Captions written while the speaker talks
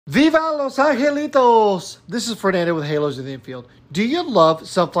Viva Los Angelitos! This is Fernando with Halos in the Infield. Do you love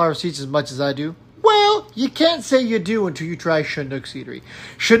sunflower seeds as much as I do? Well, you can't say you do until you try Chinook Seedery.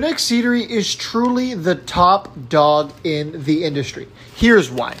 Chinook Seedery is truly the top dog in the industry.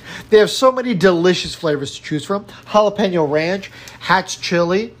 Here's why. They have so many delicious flavors to choose from. Jalapeno ranch, Hatch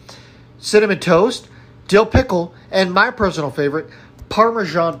chili, cinnamon toast, dill pickle, and my personal favorite,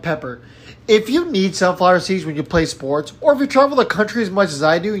 Parmesan pepper. If you need sunflower seeds when you play sports, or if you travel the country as much as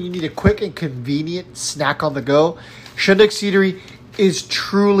I do and you need a quick and convenient snack on the go, Chinook Seedery is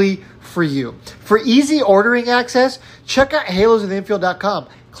truly for you. For easy ordering access, check out halosintheinfield.com.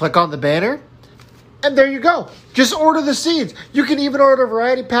 Click on the banner, and there you go. Just order the seeds. You can even order a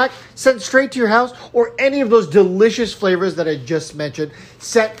variety pack sent straight to your house, or any of those delicious flavors that I just mentioned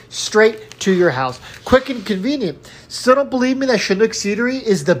sent straight to your house. Quick and convenient. Still don't believe me that Chinook Seedery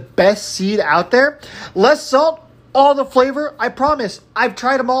is the best seed out there? Less salt, all the flavor, I promise. I've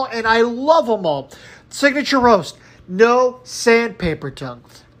tried them all and I love them all. Signature roast, no sandpaper tongue.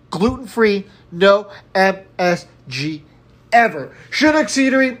 Gluten-free, no MSG ever. Chinook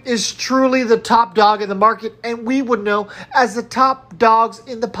Seedery is truly the top dog in the market, and we would know as the top dogs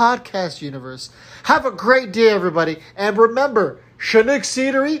in the podcast universe. Have a great day, everybody, and remember, Chinook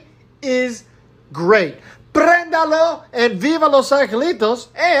Seedery is great. Préndalo and viva Los Angelitos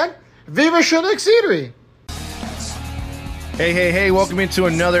and viva Chinook Seedery. Hey, welcome into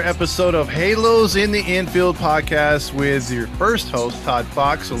another episode of Halos in the Infield podcast with your first host, Todd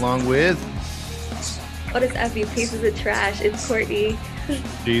Fox, along with... What is up, you pieces of trash? It's Courtney.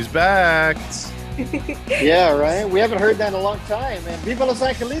 She's back. Yeah, right? We haven't heard that in a long time. And viva Los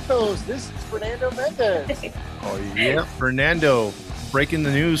Angelitos, this is Fernando Mendez. Oh, yeah. Fernando. Breaking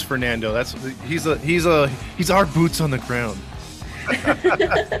the news, Fernando. He's our boots on the ground. I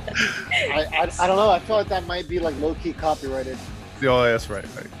don't know. I feel like that might be like low-key copyrighted. Oh, that's right.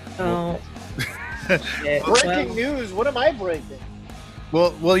 Oh. Breaking news. What am I breaking?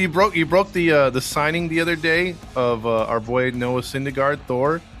 Well, you broke the signing the other day of our boy Noah Syndergaard,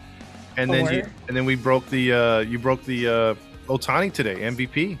 Thor, and then we broke the Ohtani today,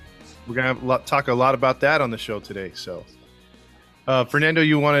 MVP. We're gonna talk a lot about that on the show today. So, Fernando,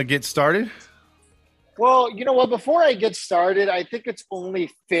 you want to get started? Well, you know what? Before I get started, I think it's only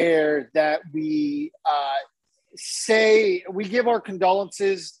fair that we give our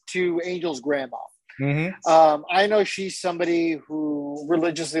condolences to Angel's grandma. Mm-hmm. I know she's somebody who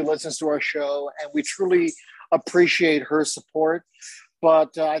religiously listens to our show, and we truly appreciate her support.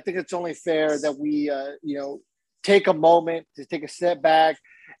 But I think it's only fair that we, take a moment to take a step back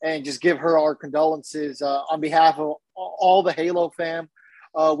and just give her our condolences on behalf of all the Halo fam.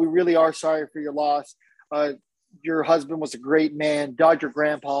 We really are sorry for your loss. Your husband was a great man, Dodger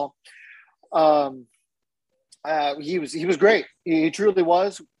grandpa. He was great. He truly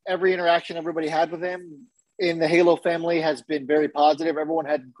was. Every interaction everybody had with him in the Halo family has been very positive. Everyone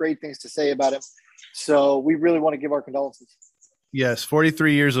had great things to say about him. So we really want to give our condolences. Yes,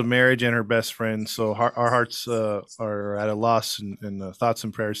 43 years of marriage and her best friend. So our hearts are at a loss, and thoughts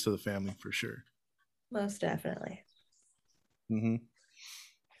and prayers to the family for sure. Most definitely. Mm-hmm.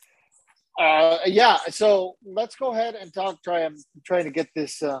 Yeah, so let's go ahead and talk. I'm trying to get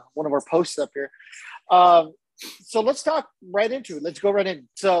this one of our posts up here. So let's talk right into it. Let's go right in.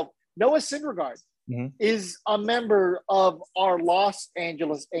 So Noah Syndergaard is a member of our Los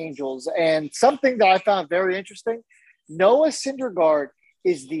Angeles Angels, and something that I found very interesting, Noah Syndergaard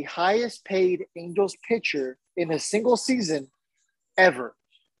is the highest paid Angels pitcher in a single season ever.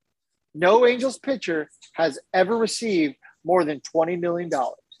 No Angels pitcher has ever received more than $20 million.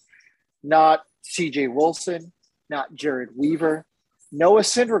 Not C.J. Wilson, not Jared Weaver. Noah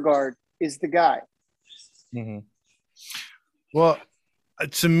Syndergaard is the guy. Mm-hmm. Well,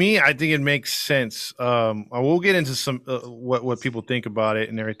 to me, I think it makes sense. I will get into some what people think about it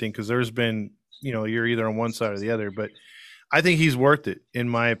and everything, because there's been, you're either on one side or the other, but I think he's worth it, in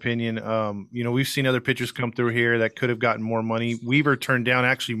my opinion. We've seen other pitchers come through here that could have gotten more money. Weaver turned down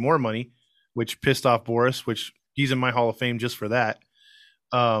actually more money, which pissed off Boris, which he's in my Hall of Fame just for that.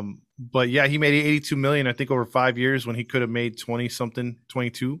 But yeah, he made $82 million, I think, over 5 years when he could have made 20-something,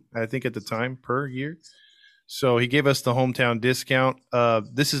 22, I think at the time per year. So he gave us the hometown discount.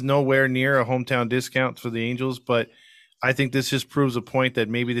 This is nowhere near a hometown discount for the Angels, but I think this just proves a point that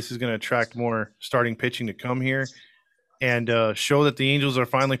maybe this is going to attract more starting pitching to come here and show that the Angels are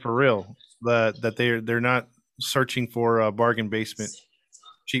finally for real, that they're not searching for a bargain basement,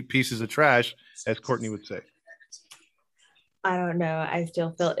 cheap pieces of trash, as Courtney would say. I don't know. I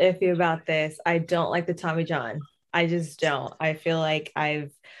still feel iffy about this. I don't like the Tommy John. I just don't. I feel like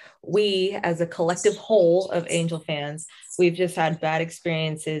we as a collective whole of Angel fans, we've just had bad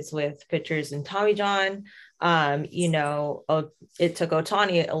experiences with pitchers and Tommy John. It took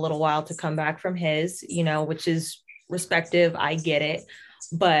Ohtani a little while to come back from his, which is respective. I get it.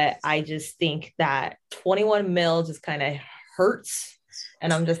 But I just think that 21 mil just kind of hurts.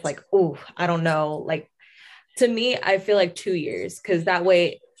 And I'm just like, oh, I don't know. Like, to me, I feel like 2 years, because that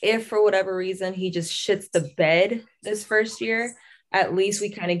way, if for whatever reason he just shits the bed this first year, at least we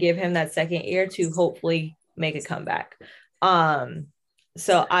kind of give him that second year to hopefully make a comeback.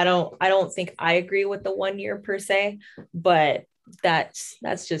 So I don't think I agree with the 1 year per se, but that's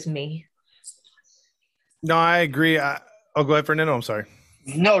just me. No, I agree. I'll go ahead, Fernando. I'm sorry.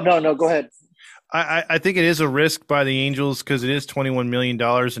 No, go ahead. I think it is a risk by the Angels because it is $21 million.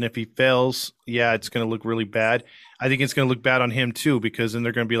 And if he fails, yeah, it's going to look really bad. I think it's going to look bad on him too, because then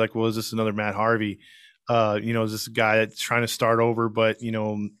they're going to be like, well, is this another Matt Harvey? Is this a guy that's trying to start over, but,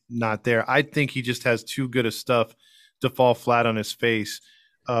 not there. I think he just has too good of stuff to fall flat on his face.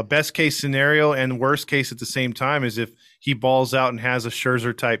 Best case scenario and worst case at the same time is if he balls out and has a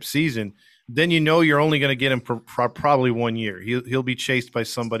Scherzer type season, then you're only going to get him for probably 1 year. He'll be chased by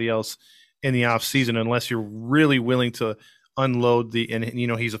somebody else in the off season unless you're really willing to unload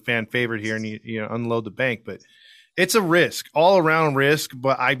he's a fan favorite here and you unload the bank. But it's a risk, all around risk.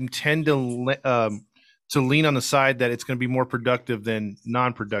 But I tend to lean on the side that it's going to be more productive than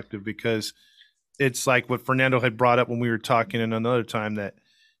non-productive, because it's like what Fernando had brought up when we were talking in another time that,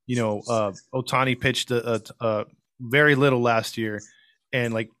 Ohtani pitched very little last year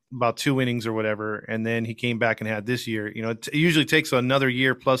and like about 2 innings or whatever. And then he came back and had this year, it usually takes another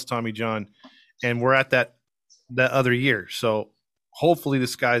year plus Tommy John, and we're at that other year. So hopefully the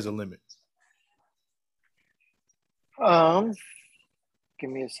sky's the limit. Give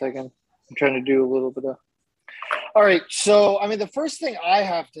me a second. I'm trying to do a little bit of. All right. So, the first thing I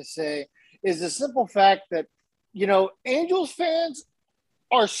have to say is the simple fact that, Angels fans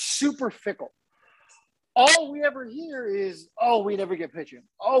are super fickle. All we ever hear is, oh, we never get pitching.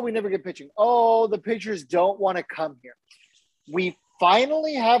 Oh, we never get pitching. Oh, the pitchers don't want to come here. We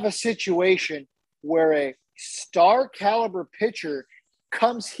finally have a situation where a star caliber pitcher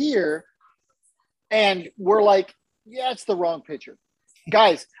comes here and we're like, yeah, it's the wrong pitcher.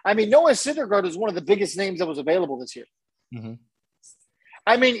 Guys, Noah Syndergaard is one of the biggest names that was available this year.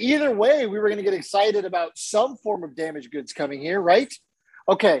 Mm-hmm. Either way, we were going to get excited about some form of damaged goods coming here, right?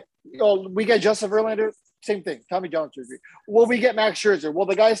 Okay. Well, we get Justin Verlander, same thing, Tommy John surgery. Well, we get Max Scherzer. Well,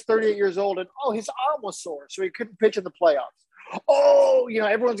 the guy's 38 years old, and, his arm was sore, so he couldn't pitch in the playoffs. Oh,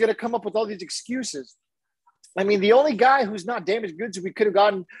 everyone's going to come up with all these excuses. The only guy who's not damaged goods, we could have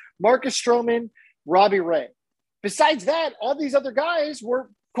gotten Marcus Stroman, Robbie Ray. Besides that, all these other guys were,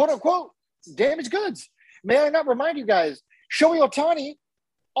 quote-unquote, damaged goods. May I not remind you guys, Shohei Ohtani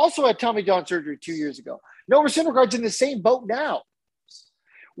also had Tommy John surgery 2 years ago. Noah Syndergaard's in the same boat now,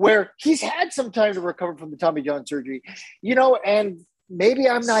 where he's had some time to recover from the Tommy John surgery. And maybe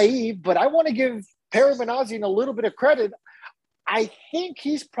I'm naive, but I want to give Perry Manassian a little bit of credit. I think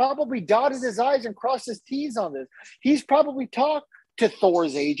he's probably dotted his I's and crossed his T's on this. He's probably talked to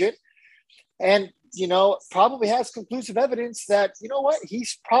THOR's agent and, probably has conclusive evidence that,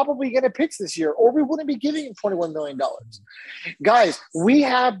 he's probably going to pitch this year, or we wouldn't be giving him $21 million. Guys, we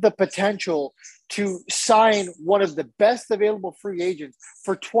have the potential to sign one of the best available free agents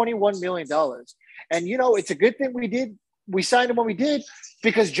for $21 million. And, it's a good thing we signed him when we did,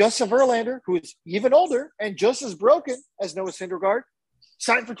 because Justin Verlander, who's even older and just as broken as Noah Syndergaard,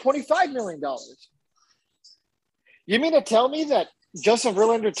 signed for $25 million. You mean to tell me that Justin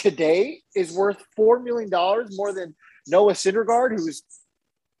Verlander today is worth $4 million more than Noah Syndergaard, who's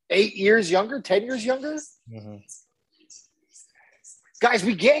 8 years younger, 10 years younger? Mm-hmm. Guys,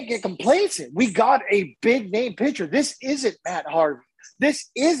 we can't get complacent. We got a big name pitcher. This isn't Matt Harvey. This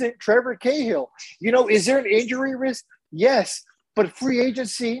isn't Trevor Cahill. Is there an injury risk? Yes, but free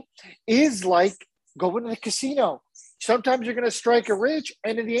agency is like going to the casino. Sometimes you're going to strike a rich,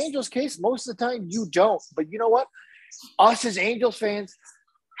 and in the Angels case, most of the time you don't. But you know what? Us as Angels fans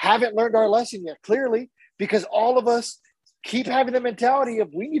haven't learned our lesson yet, clearly, because all of us keep having the mentality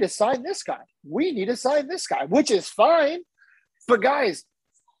of we need to sign this guy. We need to sign this guy, which is fine. But guys,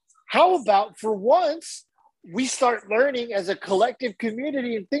 how about for once we start learning as a collective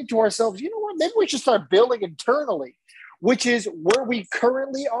community and think to ourselves, you know what, maybe we should start building internally, which is where we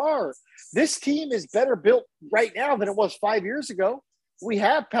currently are. This team is better built right now than it was 5 years ago. We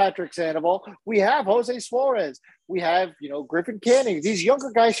have Patrick Sandoval. We have Jose Suarez. We have, Griffin Canning, these younger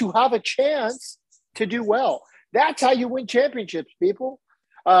guys who have a chance to do well. That's how you win championships, people.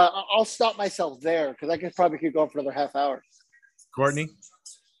 I'll stop myself there because I could probably keep going for another half hour. Courtney?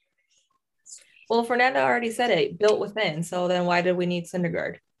 Well, Fernando already said it, built within. So then why did we need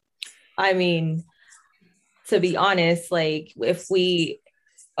Syndergaard? I mean, to be honest, like if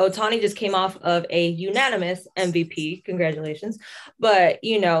Ohtani just came off of a unanimous MVP, congratulations. But,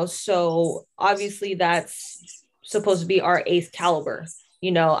 so obviously that's supposed to be our ace caliber.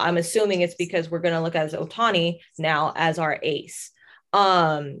 I'm assuming it's because we're going to look at Ohtani now as our ace.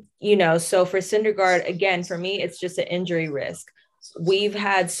 So for Syndergaard, again, for me, it's just an injury risk. We've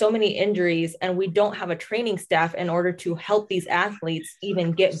had so many injuries and we don't have a training staff in order to help these athletes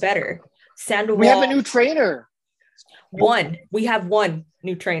even get better. Sandoval, we have a new trainer. We have one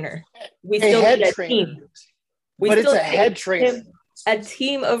new trainer. We a still head need a trainer. team. But it's a head trainer. A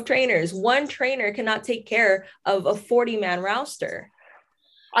team of trainers. One trainer cannot take care of a 40-man roster.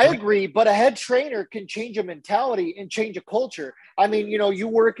 I agree, but a head trainer can change a mentality and change a culture. I mean, you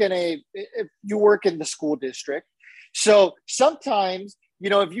work in the school district. So sometimes,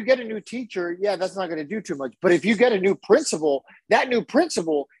 if you get a new teacher, yeah, that's not going to do too much. But if you get a new principal, that new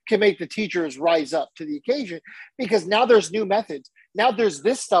principal can make the teachers rise up to the occasion because now there's new methods. Now there's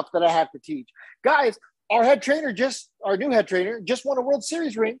this stuff that I have to teach. Guys, our new head trainer just won a World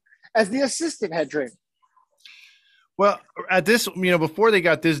Series ring as the assistant head trainer. Well, at this, before they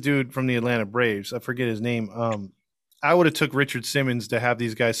got this dude from the Atlanta Braves, I forget his name. I would have took Richard Simmons to have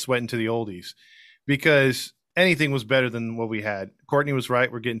these guys sweating to the oldies because anything was better than what we had. Courtney was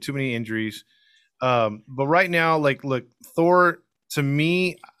right. We're getting too many injuries. But right now, look, Thor, to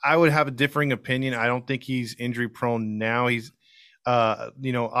me, I would have a differing opinion. I don't think he's injury prone now. He's,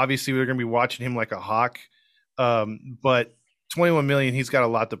 obviously we're going to be watching him like a hawk. But 21 million, he's got a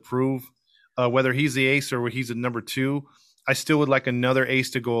lot to prove. Whether he's the ace or he's a number 2, I still would like another ace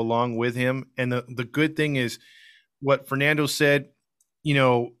to go along with him. And the good thing is what Fernando said,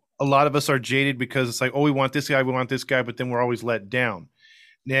 a lot of us are jaded because it's like, oh, we want this guy, but then we're always let down.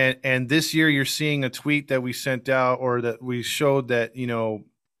 And this year you're seeing a tweet that we sent out or that we showed that,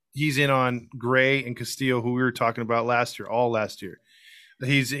 he's in on Gray and Castillo, who we were talking about all last year.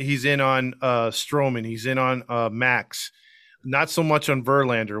 He's in on Stroman. He's in on Max. Not so much on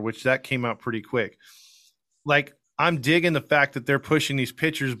Verlander, which that came out pretty quick. Like, I'm digging the fact that they're pushing these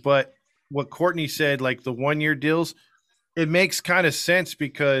pitchers, but what Courtney said, like the 1-year deals, it makes kind of sense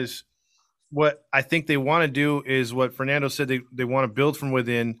because what I think they want to do is what Fernando said, they want to build from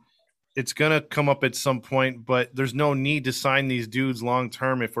within. It's going to come up at some point, but there's no need to sign these dudes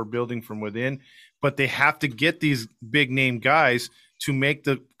long-term if we're building from within. But they have to get these big-name guys to make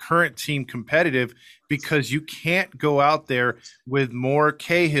the current team competitive because you can't go out there with more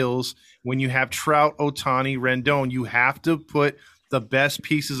Cahills when you have Trout, Ohtani, Rendon. You have to put the best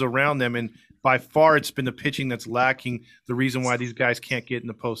pieces around them, and by far it's been the pitching that's lacking, the reason why these guys can't get in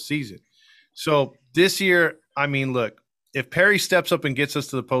the postseason. So this year, I mean, look, if Perry steps up and gets us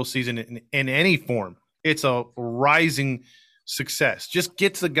to the postseason in any form, it's a rising success. Just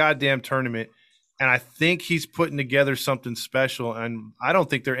get to the goddamn tournament. And I think he's putting together something special, and I don't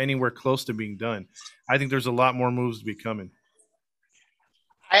think they're anywhere close to being done. I think there's a lot more moves to be coming.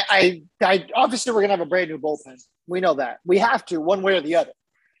 I obviously we're gonna have a brand new bullpen. We know that. We have to, one way or the other.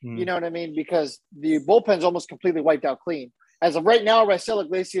 You know what I mean? Because the bullpen's almost completely wiped out clean. As of right now, Raisel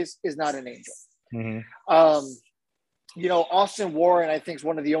Iglesias is not an angel. Austin Warren, I think, is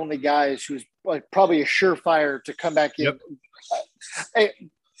one of the only guys who's probably a surefire to come back in. Yep.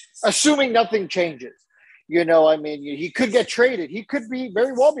 Assuming nothing changes, he could get traded. He could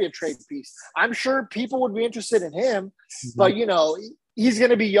very well be a trade piece. I'm sure people would be interested in him, but he's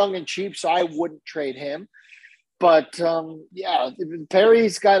going to be young and cheap, so I wouldn't trade him. But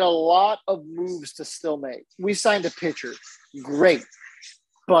Perry's got a lot of moves to still make. We signed a pitcher, great,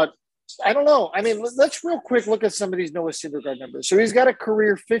 but I don't know. I mean, let's real quick look at some of these Noah Syndergaard numbers. So he's got a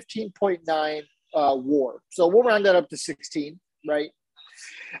career 15.9 WAR. So we'll round that up to 16, right?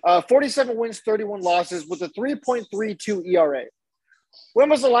 47 wins, 31 losses with a 3.32 ERA. When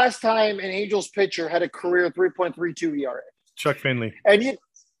was the last time an Angels pitcher had a career 3.32 ERA? Chuck Finley. And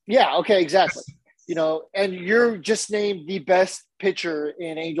okay, exactly. And you're just named the best pitcher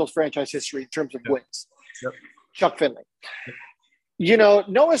in Angels franchise history in terms of wins. Yep. Chuck Finley.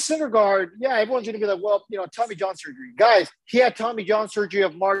 Noah Syndergaard, everyone's going to be like, well, Tommy John surgery. Guys, he had Tommy John surgery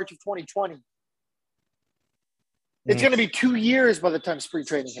of March of 2020. It's going to be 2 years by the time spring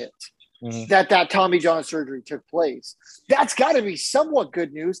training hits that Tommy John surgery took place. That's got to be somewhat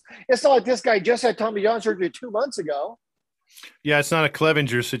good news. It's not like this guy just had Tommy John surgery 2 months ago. Yeah, it's not a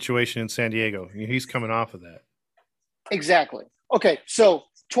Clevenger situation in San Diego. He's coming off of that. Exactly. Okay, so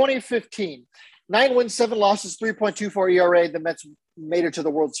 2015, 9 wins, 7 losses, 3.24 ERA. The Mets made it to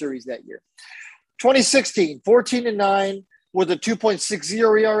the World Series that year. 2016, 14-9 with a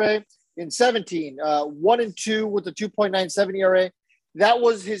 2.60 ERA. In 17, 1-2 with a 2.97 ERA. That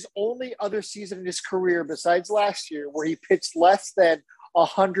was his only other season in his career besides last year where he pitched less than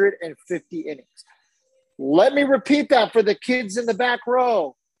 150 innings. Let me repeat that for the kids in the back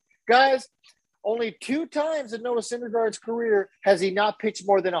row. Guys, only 2 times in Noah Syndergaard's career has he not pitched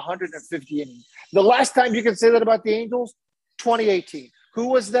more than 150 innings. The last time you can say that about the Angels, 2018. Who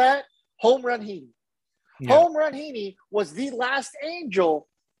was that? Home Run Heaney. Yeah. Home Run Heaney was the last Angel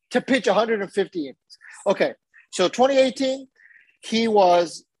to pitch 150 innings. Okay, so 2018, he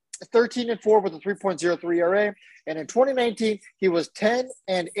was 13-4 with a 3.03 ERA. And in 2019, he was 10-8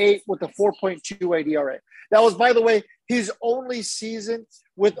 with a 4.28 ERA. That was, by the way, his only season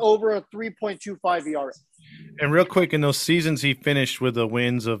with over a 3.25 ERA. And real quick, in those seasons, he finished with the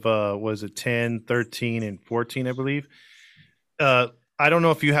wins of, was it 10, 13, and 14, I believe. I don't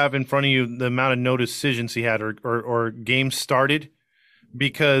know if you have in front of you the amount of no decisions he had or games started.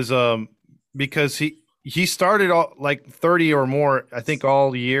 Because he started all like 30 or more, I think,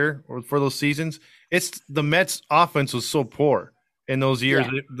 all year or for those seasons. It's the Mets offense was so poor in those years.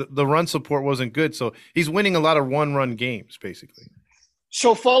 Yeah. The run support wasn't good. So he's winning a lot of one-run games, basically.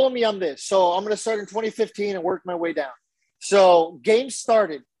 So follow me on this. So I'm going to start in 2015 and work my way down. So games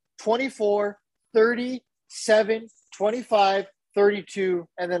started 24, 30, 7, 25, 32,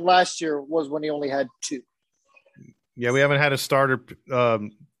 and then last year was when he only had 2. Yeah, we haven't had a starter.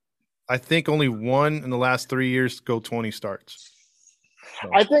 I think only one in the last 3 years go 20 starts. So.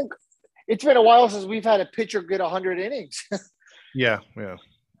 I think it's been a while since we've had a pitcher get 100 innings. Yeah.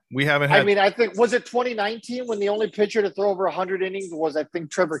 We haven't had. I mean, I think, was it 2019 when the only pitcher to throw over 100 innings was, I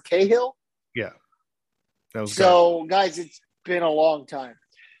think, Trevor Cahill? Yeah. That was guys, it's been a long time.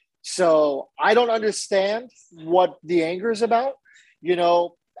 So I don't understand what the anger is about. You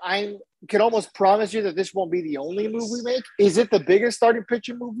know, I can almost promise you that this won't be the only move we make. Is it the biggest starting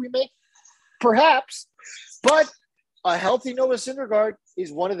pitching move we make? Perhaps. But a healthy Noah Syndergaard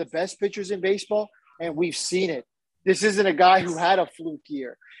is one of the best pitchers in baseball, and we've seen it. This isn't a guy who had a fluke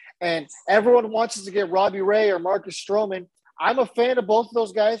year. And everyone wants us to get Robbie Ray or Marcus Stroman. I'm a fan of both of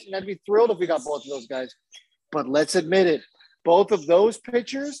those guys, and I'd be thrilled if we got both of those guys. But let's admit it, both of those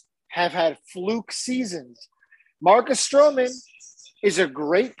pitchers have had fluke seasons. Marcus Stroman is a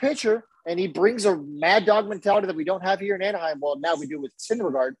great pitcher, and he brings a mad dog mentality that we don't have here in Anaheim. Well, now we do with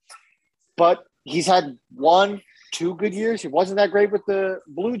Syndergaard. But he's had 1-2 good years. He wasn't that great with the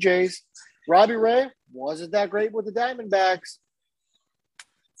Blue Jays. Robbie Ray wasn't that great with the Diamondbacks.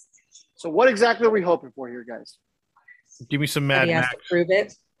 So what exactly are we hoping for here, guys? Give me some Mad Max. Max. To prove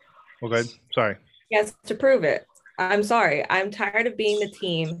it. Okay, sorry. He has to prove it. I'm sorry. I'm tired of being the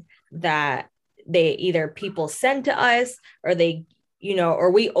team that they either people send to us or they,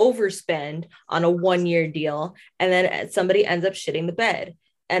 or we overspend on a 1-year deal and then somebody ends up shitting the bed.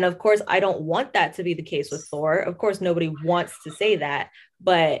 And of course, I don't want that to be the case with Thor. Of course, nobody wants to say that,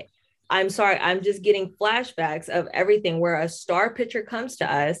 but I'm sorry. I'm just getting flashbacks of everything where a star pitcher comes to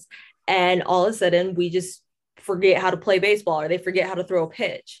us and all of a sudden we just forget how to play baseball or they forget how to throw a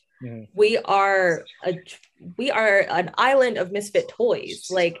pitch. Mm-hmm. We are an island of misfit toys.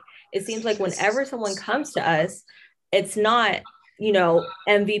 Like, it seems like whenever someone comes to us, it's not,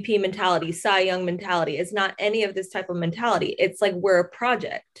 MVP mentality, Cy Young mentality. It's not any of this type of mentality. It's like we're a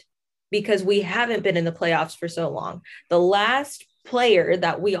project because we haven't been in the playoffs for so long. The last player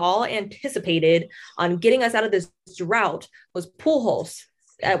that we all anticipated on getting us out of this drought was Pujols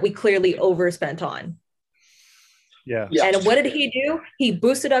that we clearly overspent on. Yeah. And what did he do? He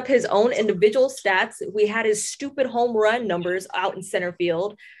boosted up his own individual stats. We had his stupid home run numbers out in center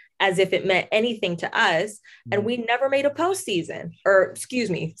field as if it meant anything to us. And we never made a postseason. Or, excuse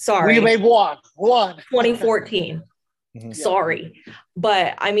me, sorry. We made one. 2014. Mm-hmm. Sorry.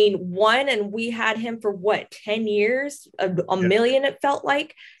 But, I mean, one, and we had him for, 10 years? A million, it felt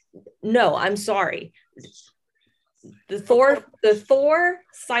like? No, I'm sorry. The Thor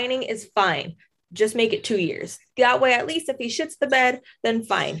signing is fine. Just make it 2 years. That way, at least if he shits the bed, then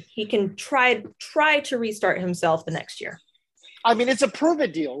fine. He can try to restart himself the next year. I mean, it's a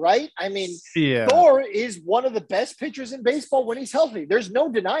prove-it deal, right? I mean, Thor is one of the best pitchers in baseball when he's healthy. There's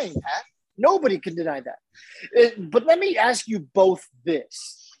no denying that. Nobody can deny that. But let me ask you both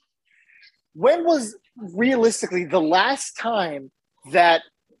this. When was realistically the last time that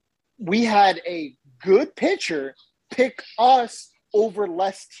we had a good pitcher pick us over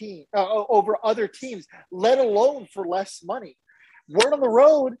over other teams, let alone for less money? Word on the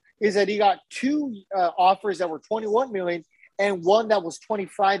road is that he got 2 offers that were $21 million and one that was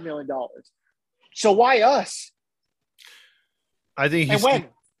 $25 million. So why us? I think And when?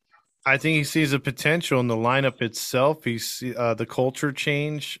 I think he sees a potential in the lineup itself. He's the culture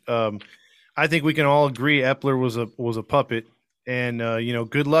change. I think we can all agree Epler was a puppet, and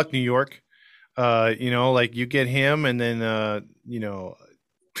good luck, New York. Like you get him, and then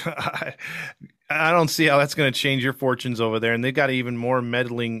I don't see how that's going to change your fortunes over there. And they've got an even more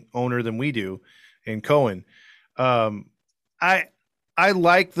meddling owner than we do in Cohen. I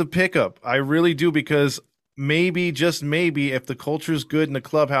like the pickup. I really do, because maybe, just maybe, if the culture's good in the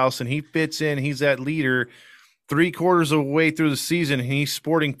clubhouse and he fits in, he's that leader 3/4 of the way through the season, and he's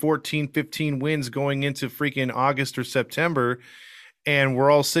sporting 14, 15 wins going into freaking August or September. And we're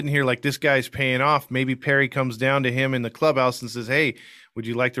all sitting here like, this guy's paying off. Maybe Perry comes down to him in the clubhouse and says, hey, would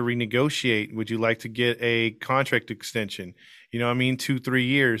you like to renegotiate? Would you like to get a contract extension? 2-3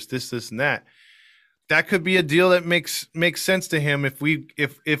 years, this, and that. That could be a deal that makes sense to him. If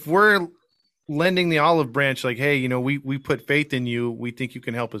we're lending the olive branch, like, hey, we put faith in you. We think you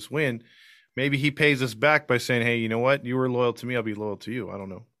can help us win. Maybe he pays us back by saying, hey, you know what? You were loyal to me. I'll be loyal to you. I don't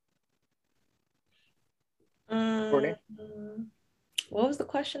know. What was the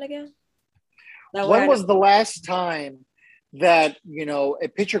question again? When was the last time that, a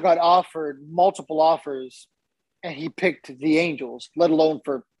pitcher got offered multiple offers and he picked the Angels, let alone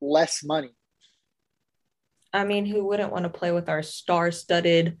for less money? I mean, who wouldn't want to play with our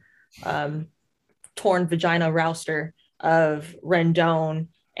star-studded torn vagina roster of Rendon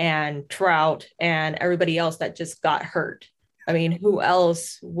and Trout and everybody else that just got hurt? I mean, who in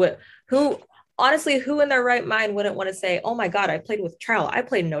their right mind wouldn't want to say, oh my God, I played with Trout, I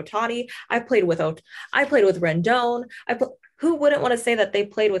played in Ohtani, I played with Rendon. Who wouldn't want to say that they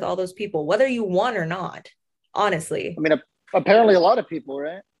played with all those people, whether you won or not? Honestly. I mean, apparently a lot of people,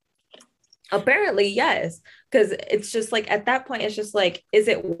 right? Apparently, yes. Because it's just like, at that point, it's just like, is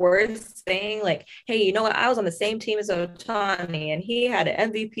it worth saying like, hey, you know what? I was on the same team as Ohtani and he had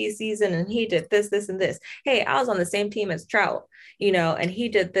an MVP season and he did this, this, and this. Hey, I was on the same team as Trout, and he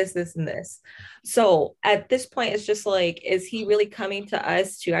did this, this, and this. So at this point, it's just like, is he really coming to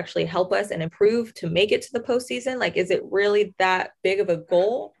us to actually help us and improve to make it to the postseason? Like, is it really that big of a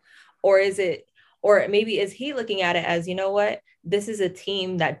goal? Or maybe is he looking at it as, you know what? This is a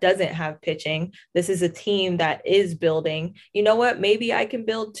team that doesn't have pitching. This is a team that is building. You know what? Maybe I can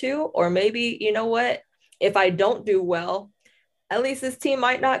build too. Or maybe, you know what? If I don't do well, at least this team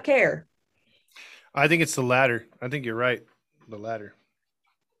might not care. I think it's the latter. I think you're right. The latter.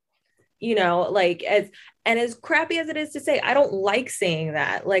 Like as crappy as it is to say, I don't like saying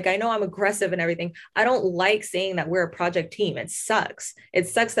that. Like, I know I'm aggressive and everything. I don't like saying that we're a project team. It sucks. It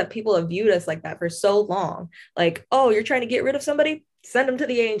sucks that people have viewed us like that for so long. Like, oh, you're trying to get rid of somebody? Send them to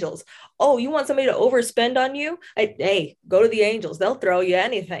the Angels. Oh, you want somebody to overspend on you? Hey, go to the Angels. They'll throw you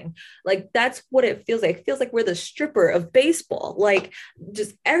anything. Like, that's what it feels like. It feels like we're the stripper of baseball. Like,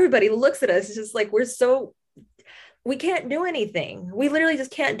 just everybody looks at us. It's just like, we can't do anything. We literally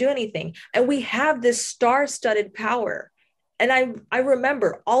just can't do anything. And we have this star-studded power. And I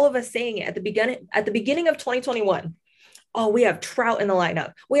remember all of us saying it at the beginning of 2021. Oh, we have Trout in the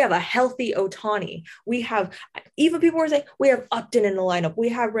lineup. We have a healthy Ohtani. Even people were saying, we have Upton in the lineup. We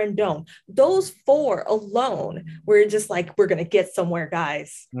have Rendon. Those four alone, we're just like, we're going to get somewhere,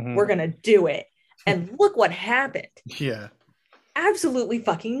 guys. Mm-hmm. We're going to do it. And look what happened. Yeah. Absolutely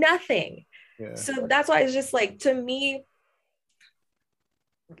fucking nothing. Yeah. So that's why it's just like, to me,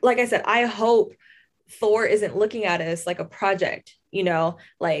 like I said, I hope THOR isn't looking at us like a project,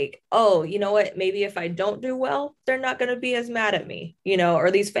 like, oh, you know what, maybe if I don't do well, they're not going to be as mad at me, or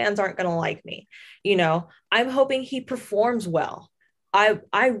these fans aren't going to like me. I'm hoping he performs well.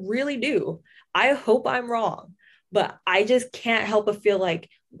 I really do. I hope I'm wrong, but I just can't help but feel like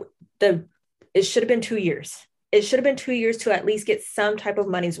it should have been 2 years. It should have been 2 years to at least get some type of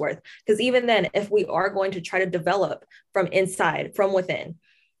money's worth. Because even then, if we are going to try to develop from inside, from within,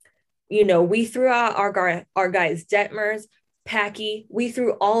 we threw out our guys, Detmers, Packy, we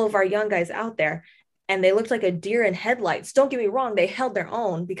threw all of our young guys out there and they looked like a deer in headlights. Don't get me wrong. They held their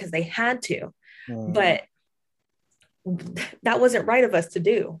own because they had to, but that wasn't right of us to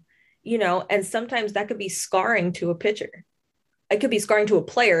do, and sometimes that could be scarring to a pitcher. It could be scarring to a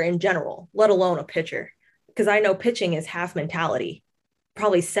player in general, let alone a pitcher. Because I know pitching is half mentality,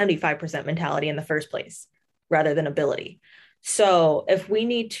 probably 75% mentality in the first place, rather than ability. So if we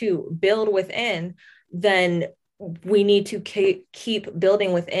need to build within, then we need to keep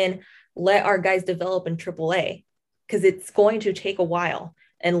building within, let our guys develop in AAA, because it's going to take a while,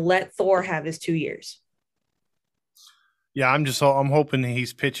 and let THOR have his 2 years. Yeah, I'm hoping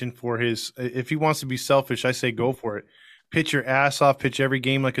he's pitching for his, if he wants to be selfish, I say go for it. Pitch your ass off, pitch every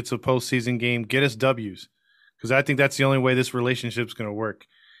game like it's a postseason game, get us W's. because I think that's the only way this relationship's going to work.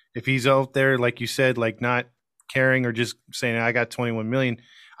 If he's out there, like you said, like not caring or just saying, I got 21 million,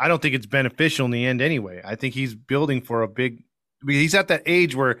 I don't think it's beneficial in the end anyway. I think he's building for he's at that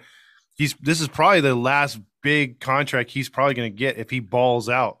age where this is probably the last big contract he's probably going to get if he balls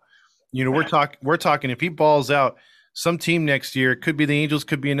out. You know, we're talking if he balls out, some team next year, it could be the Angels,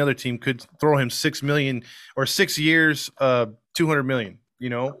 could be another team, could throw him $6 million or 6 years, $200 million. You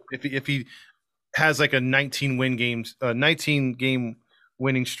know, if he has like a 19 game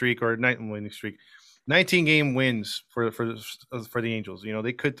winning streak or 19 game wins for the Angels. You know,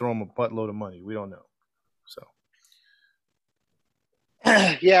 they could throw him a buttload of money. We don't know. So,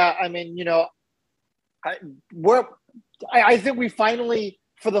 yeah, I mean, you know, I think we finally,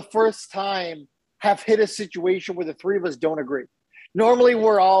 for the first time, have hit a situation where the three of us don't agree. Normally, we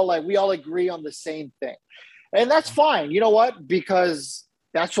all agree on the same thing, and that's fine. You know what? Because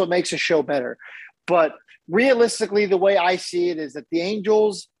that's what makes a show better. But realistically, the way I see it is that the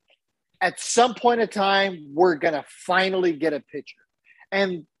Angels, at some point in time, we're going to finally get a pitcher.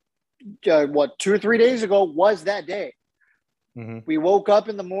 And 2 or 3 days ago was that day. Mm-hmm. We woke up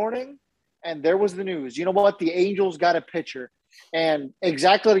in the morning and there was the news. You know what? The Angels got a pitcher. And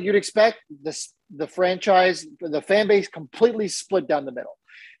exactly like you'd expect, the franchise, the fan base completely split down the middle.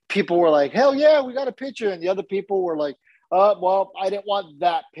 People were like, hell yeah, we got a pitcher. And the other people were like, well, I didn't want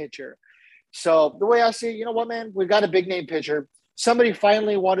that pitcher. So the way I see it, you know what, man? We've got a big name pitcher. Somebody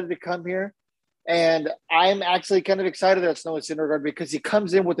finally wanted to come here. And I'm actually kind of excited that it's Noah Syndergaard because he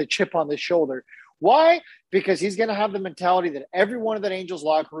comes in with a chip on his shoulder. Why? Because he's going to have the mentality that everyone in that Angels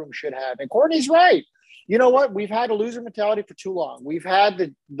locker room should have. And Courtney's right. You know what? We've had a loser mentality for too long. We've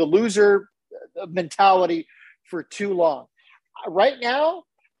had the loser mentality for too long. Right now,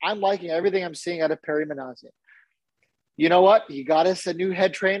 I'm liking everything I'm seeing out of Perry Manassian. You know what? He got us a new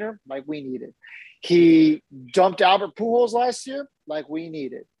head trainer like we needed. He dumped Albert Pujols last year like we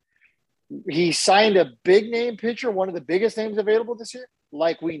needed. He signed a big name pitcher, one of the biggest names available this year,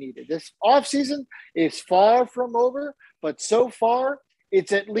 like we needed. This offseason is far from over, but so far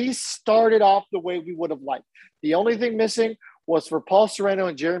it's at least started off the way we would have liked. The only thing missing was for Paul Sereno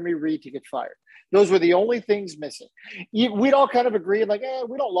and Jeremy Reed to get fired. Those were the only things missing. We'd all kind of agreed, like,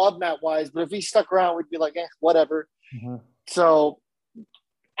 we don't love Matt Wise, but if he stuck around, we'd be like, whatever. Mm-hmm. So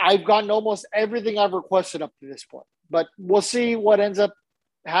I've gotten almost everything I've requested up to this point. But we'll see what ends up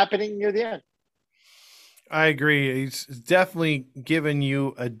happening near the end. I agree. He's definitely given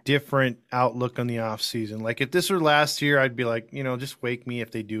you a different outlook on the offseason. Like if this were last year, I'd be like, just wake me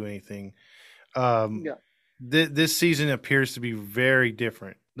if they do anything. This season appears to be very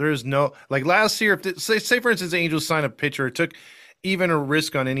different. There's no like last year. If say for instance, the Angels signed a pitcher, it took even a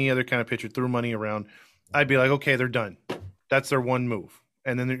risk on any other kind of pitcher, threw money around, I'd be like, okay, they're done. That's their one move.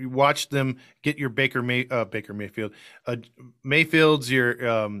 And then you watch them get your Baker Mayfield, Mayfield's,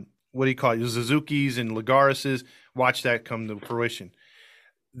 your what do you call it, your Suzuki's and Lagares's. Watch that come to fruition.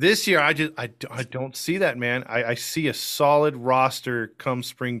 This year, I don't see that, man. I see a solid roster come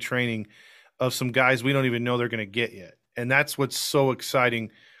spring training of some guys we don't even know they're going to get yet. And that's what's so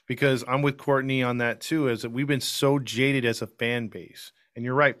exciting because I'm with Courtney on that too, is that we've been so jaded as a fan base. And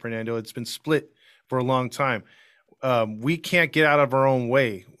you're right, Fernando, it's been split for a long time. We can't get out of our own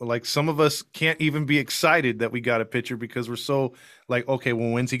way. Like some of us can't even be excited that we got a pitcher because we're so like, okay,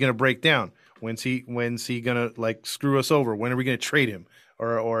 well, when's he going to break down? When's he going to like screw us over? When are we going to trade him?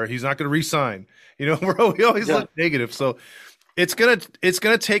 Or he's not going to re-sign? We always look negative. So it's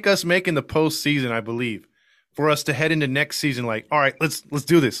gonna take us making the postseason, I believe, for us to head into next season. Like, all right, let's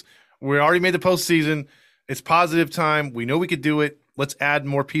do this. We already made the postseason. It's positive time. We know we could do it. Let's add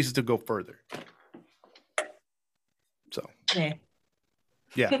more pieces to go further. So, yeah.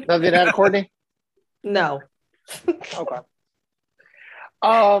 Nothing to add, Courtney? No. Okay.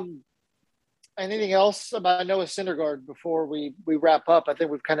 Anything else about Noah Syndergaard before we wrap up? I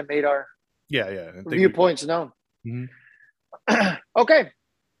think we've kind of made our viewpoints known. Mm-hmm. Okay.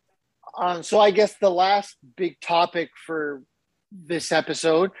 So I guess the last big topic for this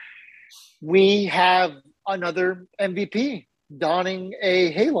episode, we have another MVP donning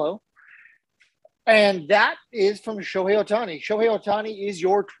a halo. And that is from Shohei Ohtani. Shohei Ohtani is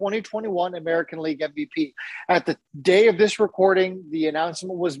your 2021 American League MVP. At the day of this recording, the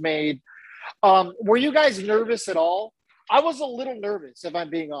announcement was made. Were you guys nervous at all? I was a little nervous, if I'm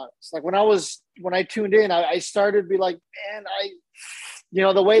being honest. Like when I tuned in, I started to be like,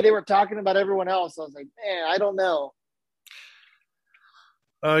 man, the way they were talking about everyone else, I was like, man, I don't know.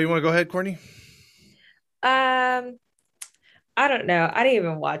 You want to go ahead, Courtney? I don't know. I didn't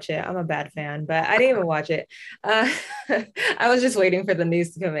even watch it. I'm a bad fan, but I didn't even watch it. I was just waiting for the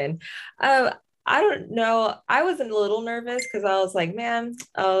news to come in. I don't know. I was a little nervous because I was like, man,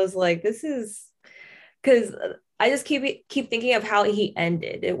 I was like, this is because I just keep thinking of how he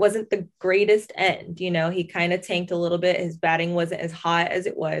ended. It wasn't the greatest end, you know. He kind of tanked a little bit. His batting wasn't as hot as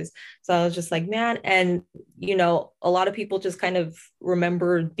it was. So I was just like, man, and you know, a lot of people just kind of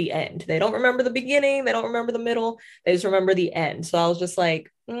remember the end. They don't remember the beginning, they don't remember the middle, they just remember the end. So I was just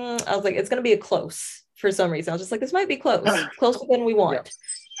like, it's gonna be a close for some reason. I was just like, this might be closer than we want.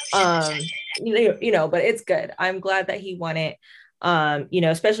 Um, but it's good. I'm glad that he won it.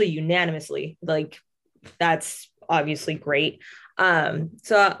 Especially unanimously. Like that's obviously great.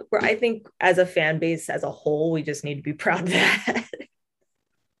 So I think as a fan base as a whole, we just need to be proud of that.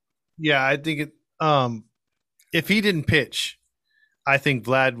 Yeah, I think it. If he didn't pitch, I think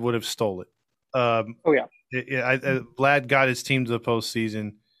Vlad would have stole it. Vlad got his team to the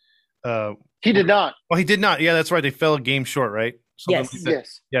postseason. He did not. Oh, he did not. Yeah, that's right. They fell a game short, right? Yes.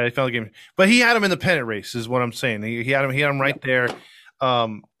 Yeah, they fell a game, but he had him in the pennant race, is what I'm saying. He had him right there,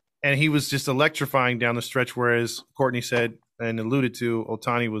 and he was just electrifying down the stretch. Whereas Courtney said and alluded to,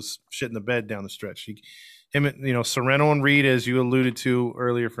 Ohtani was shitting the bed down the stretch. Serrano and Reed, as you alluded to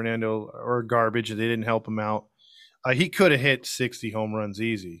earlier, Fernando, are garbage. They didn't help him out. He could have hit 60 home runs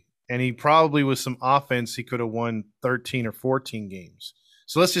easy, and he probably with some offense he could have won 13 or 14 games.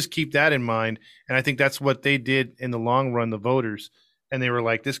 So let's just keep that in mind. And I think that's what they did in the long run, the voters. And they were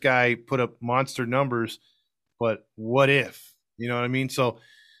like, this guy put up monster numbers, but what if? You know what I mean? So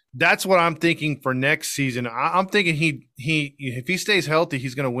that's what I'm thinking for next season. I'm thinking he if he stays healthy,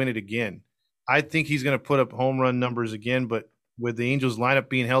 he's going to win it again. I think he's going to put up home run numbers again, but with the Angels lineup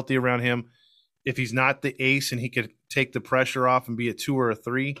being healthy around him, if he's not the ace and he could take the pressure off and be a 2 or a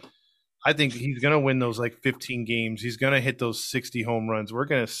 3, I think he's going to win those like 15 games. He's going to hit those 60 home runs. We're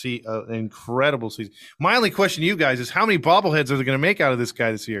going to see an incredible season. My only question to you guys is how many bobbleheads are they going to make out of this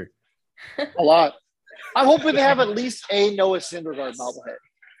guy this year? A lot. I'm hoping they have at least a Noah Syndergaard bobblehead.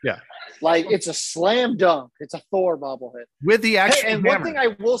 Yeah. Like it's a slam dunk. It's a Thor bobblehead. With the actual and hammer. One thing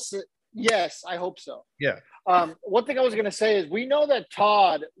I will say, yes, I hope so. Yeah. One thing I was going to say is we know that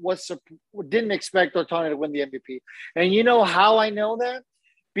Todd didn't expect Ohtani to win the MVP. And you know how I know that?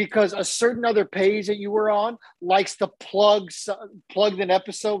 Because a certain other page that you were on likes to plug an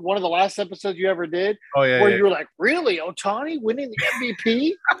episode, one of the last episodes you ever did, where you were like, really, Ohtani winning the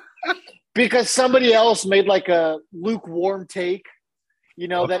MVP? Because somebody else made like a lukewarm take,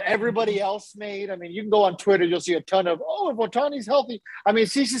 that everybody else made. I mean, you can go on Twitter, you'll see a ton of, if Ohtani's healthy. I mean,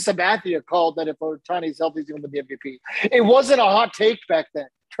 CC Sabathia called that if Ohtani's healthy, he's going to win the MVP. It wasn't a hot take back then,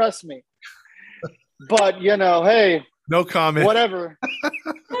 trust me. But, hey. No comment. Whatever.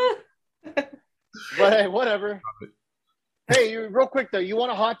 But hey, whatever. Hey, real quick though, you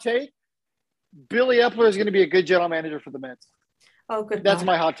want a hot take? Billy Epler is going to be a good general manager for the Mets. Oh, good. That's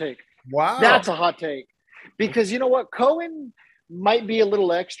my hot take. Wow. That's a hot take. Because you know what? Cohen might be a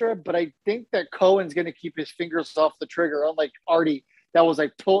little extra, but I think that Cohen's going to keep his fingers off the trigger, unlike Artie, that was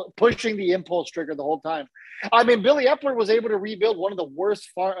like pushing the impulse trigger the whole time. I mean, Billy Epler was able to rebuild one of the worst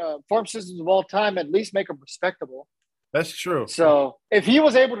farm systems of all time, at least make them respectable. That's true. So if he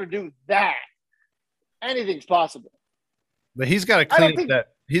was able to do that, anything's possible. But he's got to clean up that.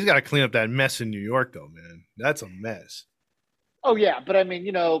 He's got to clean up that mess in New York, though, man. That's a mess. Oh yeah, but I mean,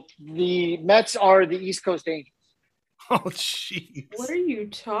 the Mets are the East Coast Angels. Oh jeez. What are you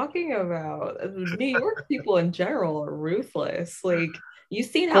talking about? New York people in general are ruthless. Like you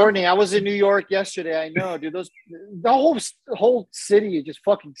seen how Courtney, I was in New York yesterday. I know, dude. The whole city is just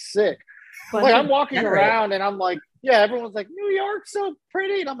fucking sick. Like I'm walking around and I'm like, yeah, everyone's like, New York's so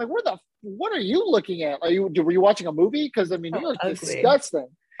pretty. And I'm like, what are you looking at? Were you watching a movie? Because I mean, New York's disgusting.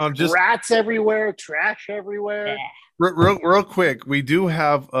 Rats everywhere, trash everywhere. Yeah. Real quick, we do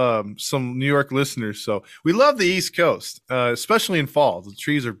have some New York listeners, so we love the East Coast, especially in fall. The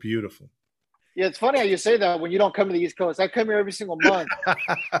trees are beautiful. Yeah, it's funny how you say that when you don't come to the East Coast. I come here every single month.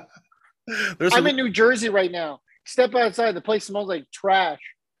 I'm in New Jersey right now. Step outside, the place smells like trash.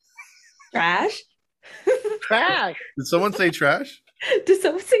 Trash? Trash. Did someone say trash? Did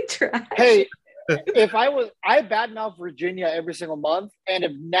someone say trash? Hey, I badmouth Virginia every single month, and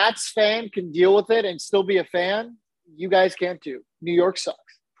if Nats fan can deal with it and still be a fan, you guys can't too. New York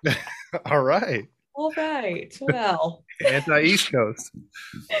sucks. All right. All right. Well. Anti-East Coast.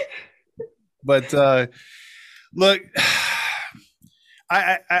 But look,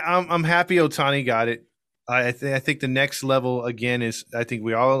 I'm happy Ohtani got it. I think the next level again is, I think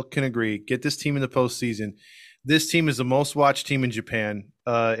we all can agree, get this team in the postseason. This team is the most watched team in Japan,